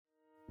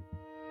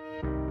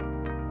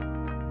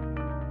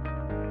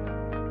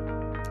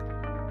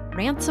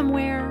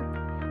ransomware,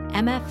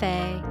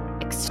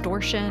 MFA,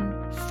 extortion,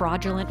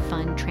 fraudulent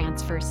fund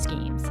transfer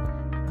schemes.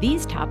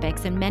 These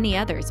topics and many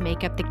others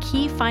make up the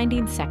key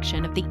findings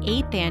section of the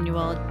 8th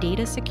Annual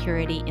Data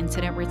Security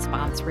Incident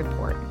Response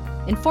Report,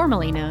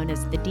 informally known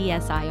as the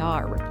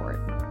DSIR Report.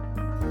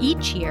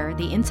 Each year,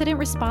 the incident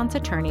response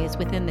attorneys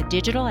within the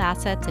Digital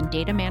Assets and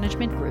Data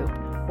Management Group,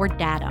 or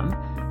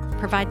DADM,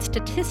 provide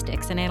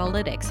statistics and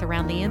analytics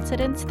around the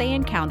incidents they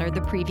encountered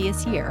the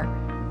previous year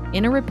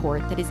in a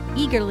report that is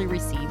eagerly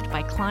received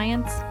by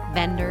clients,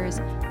 vendors,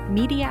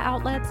 media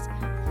outlets,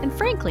 and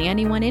frankly,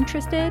 anyone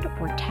interested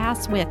or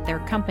tasked with their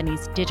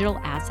company's digital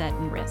asset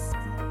and risks.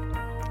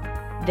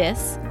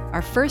 This,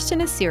 our first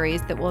in a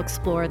series that will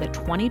explore the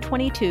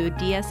 2022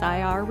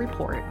 DSIR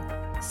report,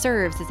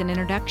 serves as an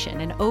introduction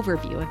and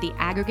overview of the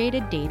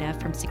aggregated data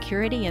from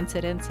security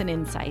incidents and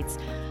insights,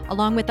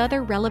 along with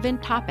other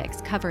relevant topics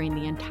covering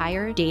the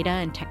entire data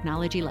and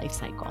technology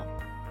lifecycle.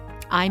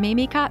 I'm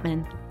Amy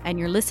Kottman, and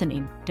you're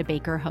listening to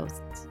Baker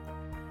Hosts.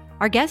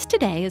 Our guest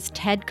today is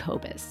Ted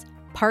Kobus,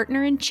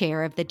 partner and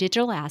chair of the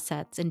Digital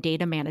Assets and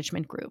Data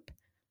Management Group.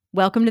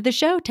 Welcome to the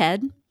show,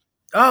 Ted.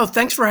 Oh,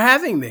 thanks for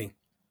having me.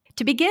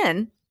 To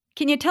begin,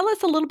 can you tell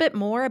us a little bit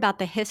more about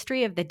the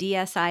history of the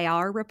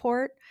DSIR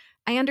report?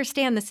 I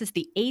understand this is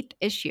the 8th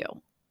issue.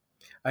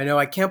 I know,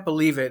 I can't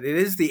believe it. It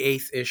is the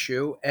 8th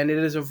issue, and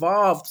it has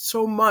evolved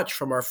so much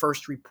from our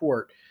first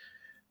report.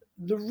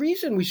 The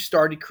reason we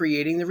started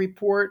creating the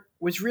report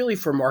was really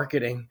for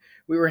marketing.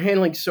 We were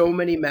handling so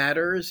many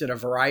matters in a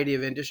variety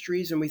of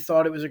industries, and we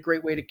thought it was a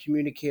great way to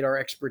communicate our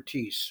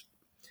expertise.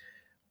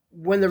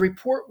 When the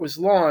report was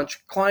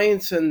launched,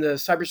 clients in the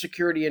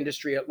cybersecurity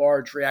industry at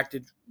large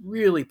reacted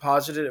really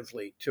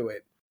positively to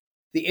it.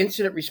 The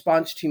incident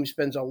response team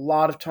spends a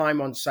lot of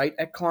time on site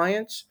at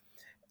clients,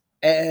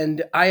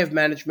 and I have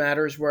managed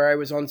matters where I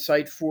was on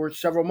site for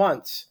several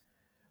months.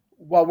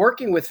 While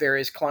working with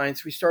various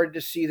clients, we started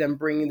to see them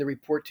bringing the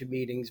report to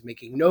meetings,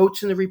 making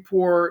notes in the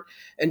report,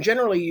 and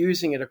generally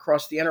using it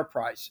across the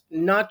enterprise,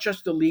 not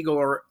just the legal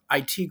or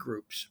IT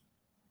groups.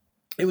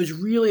 It was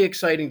really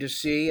exciting to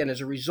see, and as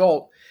a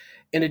result,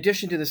 in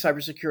addition to the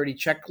cybersecurity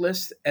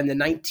checklist and the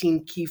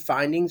 19 key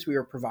findings we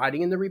are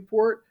providing in the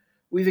report,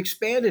 we've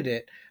expanded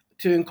it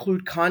to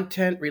include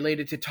content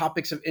related to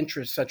topics of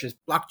interest such as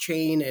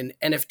blockchain and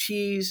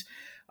NFTs,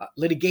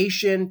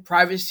 litigation,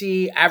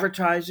 privacy,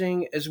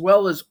 advertising, as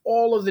well as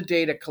all of the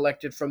data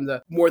collected from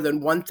the more than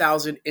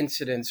 1,000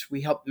 incidents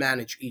we help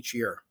manage each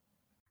year.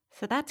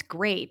 So that's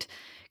great.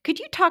 Could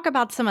you talk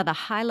about some of the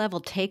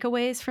high-level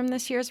takeaways from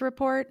this year's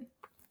report?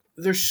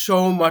 There's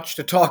so much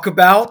to talk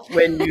about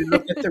when you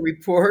look at the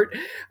report.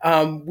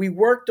 We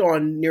worked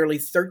on nearly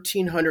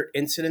 1,300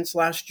 incidents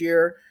last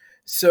year.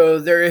 So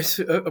there is,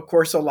 of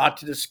course, a lot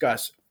to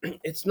discuss.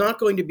 It's not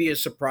going to be a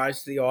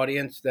surprise to the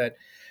audience that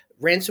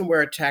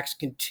ransomware attacks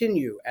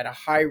continue at a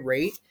high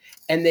rate,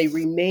 and they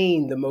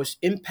remain the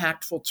most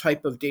impactful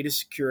type of data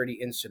security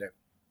incident.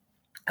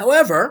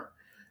 However,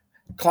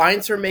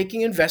 clients are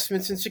making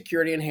investments in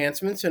security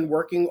enhancements and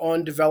working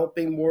on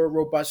developing more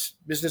robust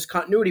business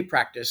continuity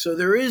practice. So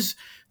there is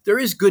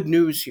good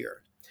news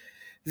here.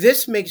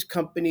 This makes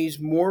companies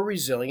more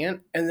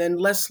resilient and then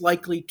less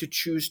likely to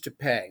choose to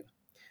pay.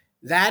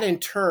 That, in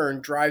turn,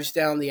 drives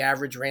down the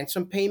average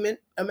ransom payment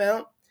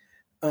amount.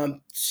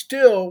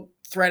 Still,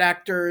 threat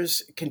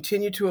actors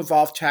continue to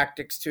evolve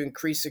tactics to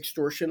increase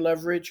extortion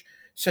leverage,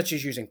 such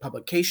as using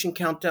publication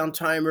countdown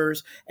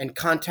timers and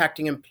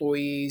contacting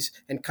employees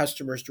and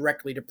customers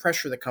directly to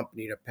pressure the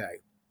company to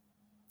pay.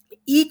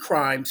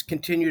 E-crimes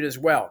continued as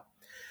well.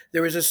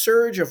 There was a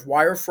surge of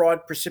wire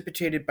fraud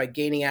precipitated by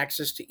gaining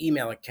access to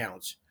email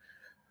accounts.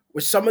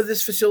 Was some of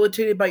this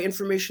facilitated by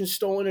information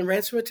stolen in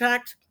ransom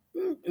attacks?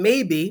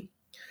 Maybe.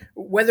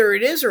 Whether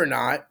it is or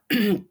not,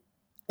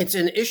 it's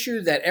an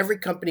issue that every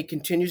company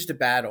continues to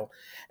battle,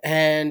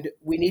 and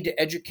we need to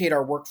educate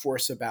our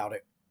workforce about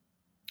it.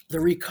 The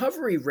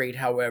recovery rate,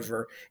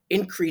 however,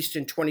 increased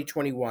in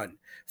 2021.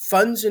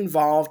 Funds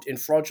involved in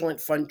fraudulent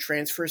fund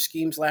transfer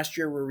schemes last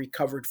year were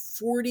recovered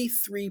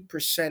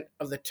 43%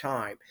 of the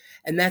time,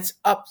 and that's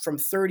up from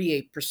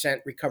 38%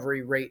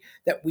 recovery rate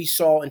that we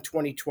saw in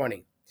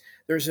 2020.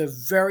 There's a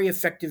very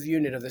effective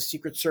unit of the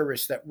Secret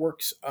Service that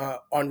works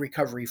on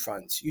recovery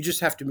funds. You just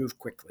have to move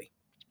quickly.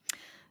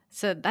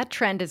 So that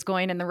trend is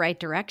going in the right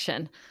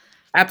direction.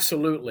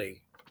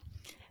 Absolutely.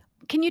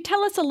 Can you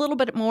tell us a little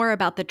bit more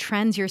about the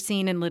trends you're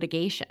seeing in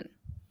litigation?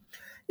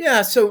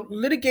 Yeah, so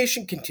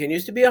litigation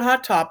continues to be a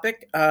hot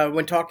topic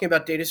when talking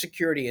about data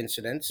security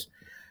incidents.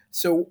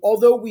 So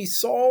although we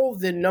saw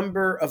the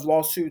number of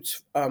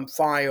lawsuits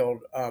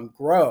filed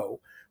grow,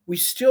 we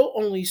still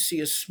only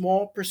see a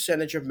small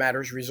percentage of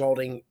matters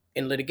resulting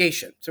in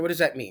litigation. So what does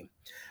that mean?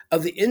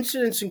 Of the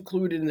incidents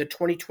included in the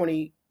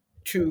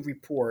 2022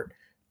 report,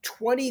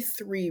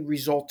 23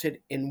 resulted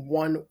in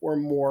one or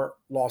more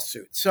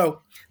lawsuits.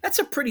 So that's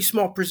a pretty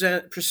small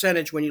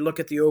percentage when you look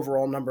at the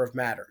overall number of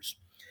matters.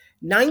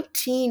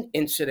 19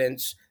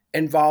 incidents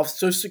involved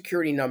Social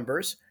Security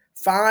numbers,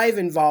 5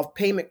 involved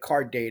payment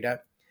card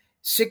data,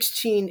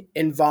 16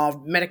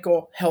 involved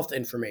medical health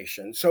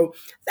information. So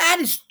that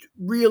is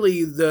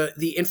really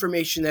the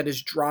information that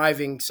is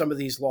driving some of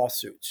these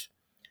lawsuits.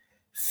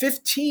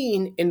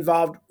 15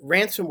 involved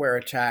ransomware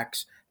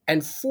attacks,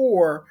 and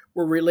 4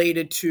 were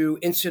related to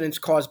incidents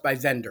caused by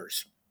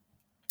vendors.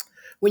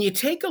 When you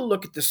take a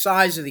look at the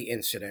size of the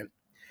incident,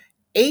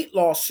 8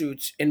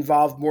 lawsuits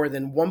involved more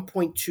than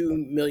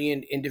 1.2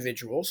 million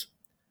individuals,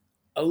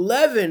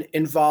 11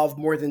 involved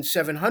more than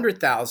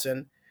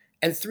 700,000,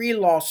 and 3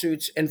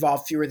 lawsuits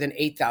involved fewer than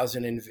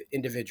 8,000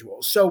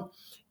 individuals. So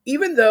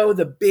even though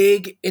the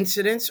big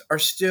incidents are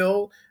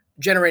still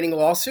generating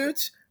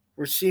lawsuits,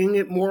 we're seeing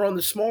it more on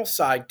the small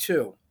side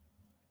too.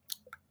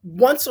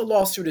 Once a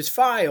lawsuit is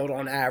filed,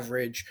 on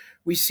average,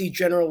 we see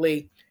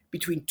generally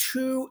between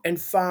 2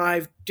 and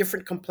 5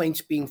 different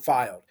complaints being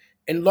filed.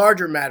 In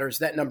larger matters,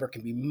 that number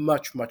can be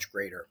much, much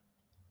greater.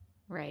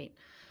 Right.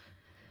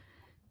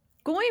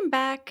 Going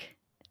back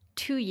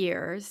 2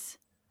 years,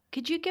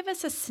 could you give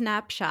us a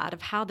snapshot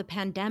of how the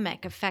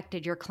pandemic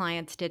affected your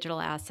clients' digital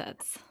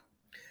assets?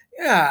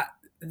 Yeah,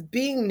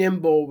 being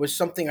nimble was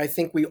something I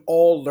think we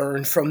all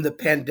learned from the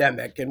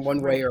pandemic in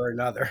one way or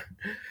another.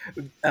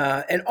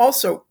 And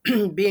also,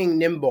 being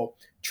nimble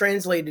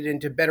translated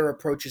into better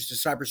approaches to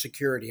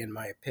cybersecurity, in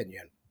my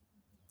opinion.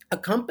 A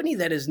company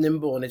that is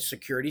nimble in its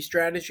security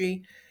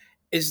strategy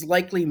is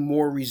likely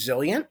more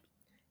resilient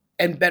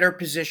and better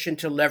positioned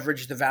to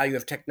leverage the value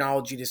of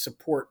technology to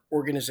support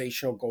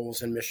organizational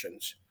goals and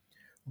missions.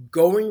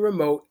 Going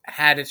remote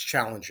had its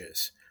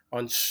challenges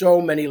on so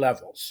many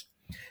levels.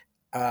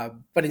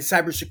 But in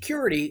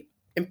cybersecurity,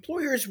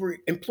 employees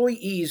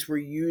were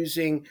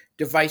using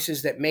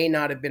devices that may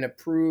not have been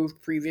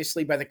approved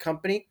previously by the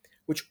company,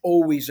 which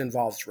always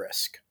involves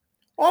risk.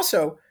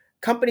 Also,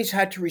 companies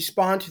had to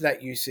respond to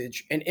that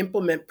usage and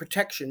implement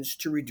protections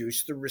to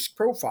reduce the risk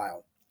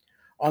profile.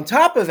 On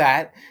top of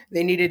that,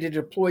 they needed to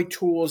deploy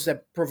tools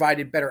that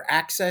provided better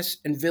access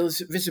and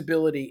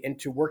visibility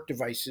into work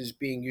devices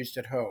being used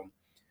at home.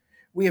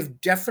 We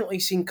have definitely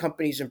seen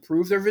companies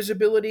improve their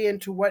visibility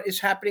into what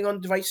is happening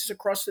on devices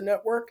across the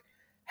network.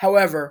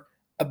 However,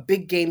 a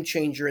big game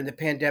changer in the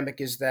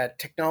pandemic is that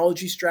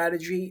technology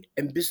strategy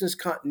and business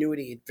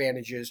continuity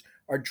advantages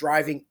are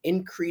driving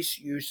increased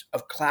use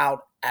of cloud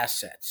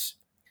assets.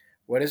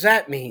 What does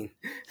that mean?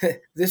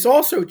 This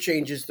also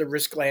changes the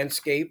risk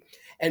landscape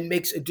and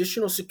makes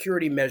additional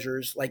security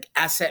measures like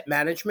asset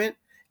management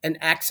and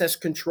access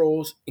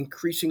controls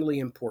increasingly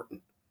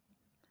important.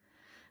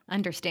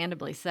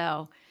 Understandably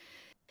so.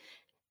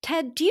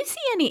 Ted, do you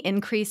see any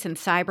increase in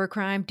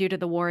cybercrime due to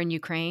the war in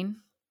Ukraine?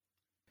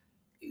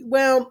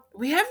 Well,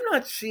 we have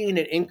not seen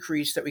an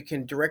increase that we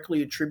can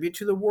directly attribute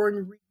to the war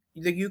in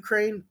the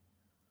Ukraine.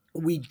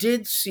 We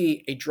did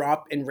see a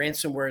drop in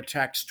ransomware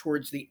attacks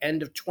towards the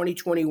end of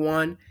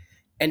 2021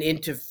 and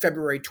into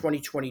February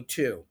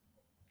 2022.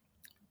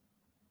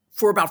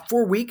 For about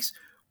 4 weeks,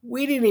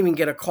 we didn't even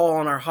get a call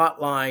on our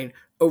hotline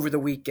over the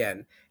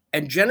weekend.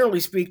 And generally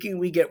speaking,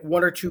 we get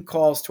 1 or 2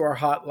 calls to our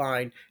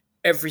hotline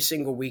every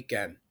single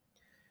weekend.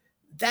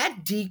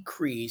 That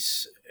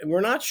decrease,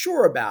 we're not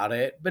sure about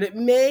it, but it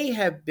may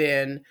have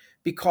been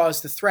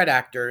because the threat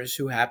actors,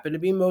 who happen to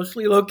be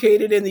mostly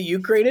located in the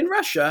Ukraine and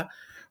Russia,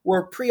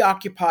 were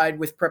preoccupied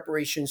with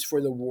preparations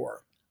for the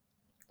war.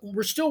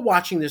 We're still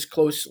watching this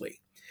closely,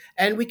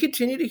 and we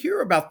continue to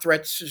hear about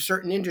threats to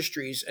certain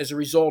industries as a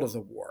result of the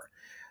war.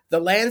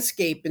 The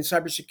landscape in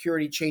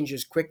cybersecurity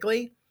changes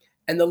quickly,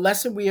 and the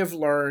lesson we have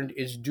learned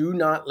is do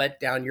not let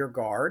down your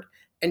guard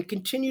and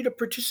continue to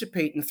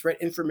participate in threat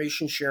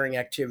information sharing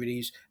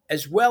activities,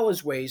 as well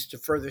as ways to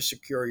further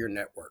secure your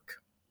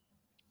network.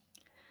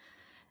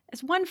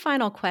 As one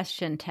final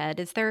question, Ted,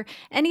 is there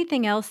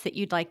anything else that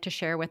you'd like to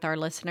share with our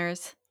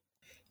listeners?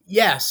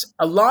 Yes,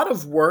 a lot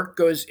of work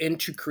goes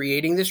into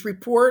creating this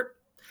report,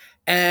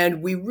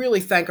 and we really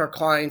thank our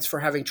clients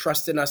for having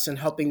trusted us and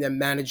helping them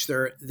manage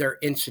their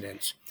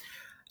incidents.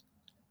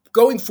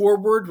 Going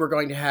forward, we're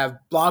going to have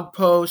blog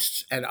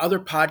posts and other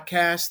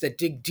podcasts that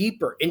dig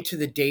deeper into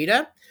the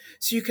data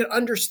so you can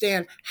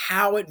understand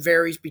how it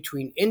varies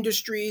between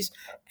industries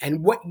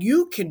and what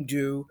you can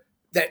do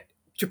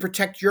to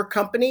protect your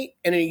company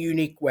in a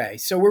unique way.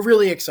 So we're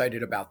really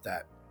excited about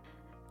that.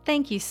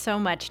 Thank you so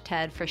much,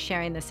 Ted, for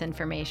sharing this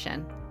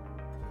information.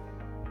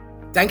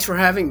 Thanks for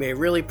having me. I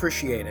really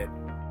appreciate it.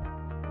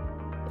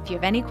 If you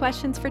have any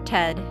questions for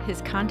Ted,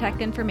 his contact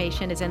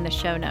information is in the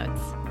show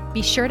notes.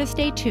 Be sure to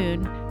stay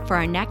tuned for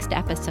our next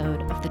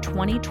episode of the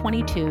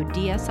 2022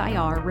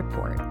 DSIR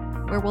report,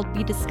 where we'll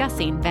be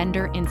discussing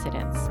vendor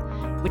incidents,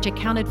 which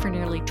accounted for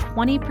nearly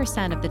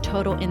 20% of the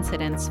total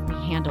incidents we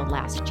handled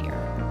last year.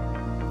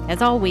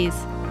 As always,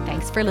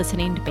 thanks for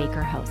listening to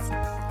Baker Hosts.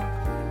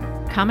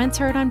 Comments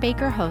heard on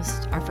Baker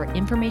Hosts are for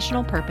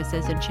informational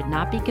purposes and should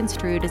not be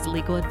construed as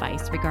legal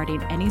advice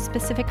regarding any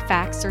specific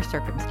facts or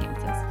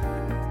circumstances.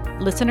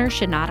 Listeners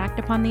should not act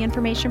upon the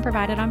information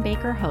provided on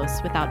Baker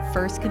Hosts without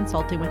first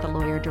consulting with a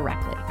lawyer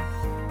directly.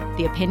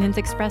 The opinions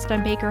expressed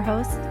on Baker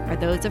Hosts are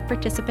those of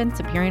participants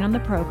appearing on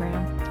the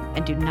program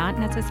and do not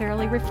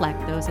necessarily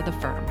reflect those of the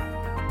firm.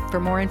 For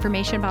more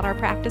information about our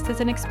practices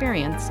and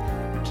experience,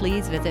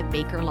 please visit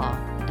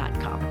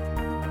bakerlaw.com.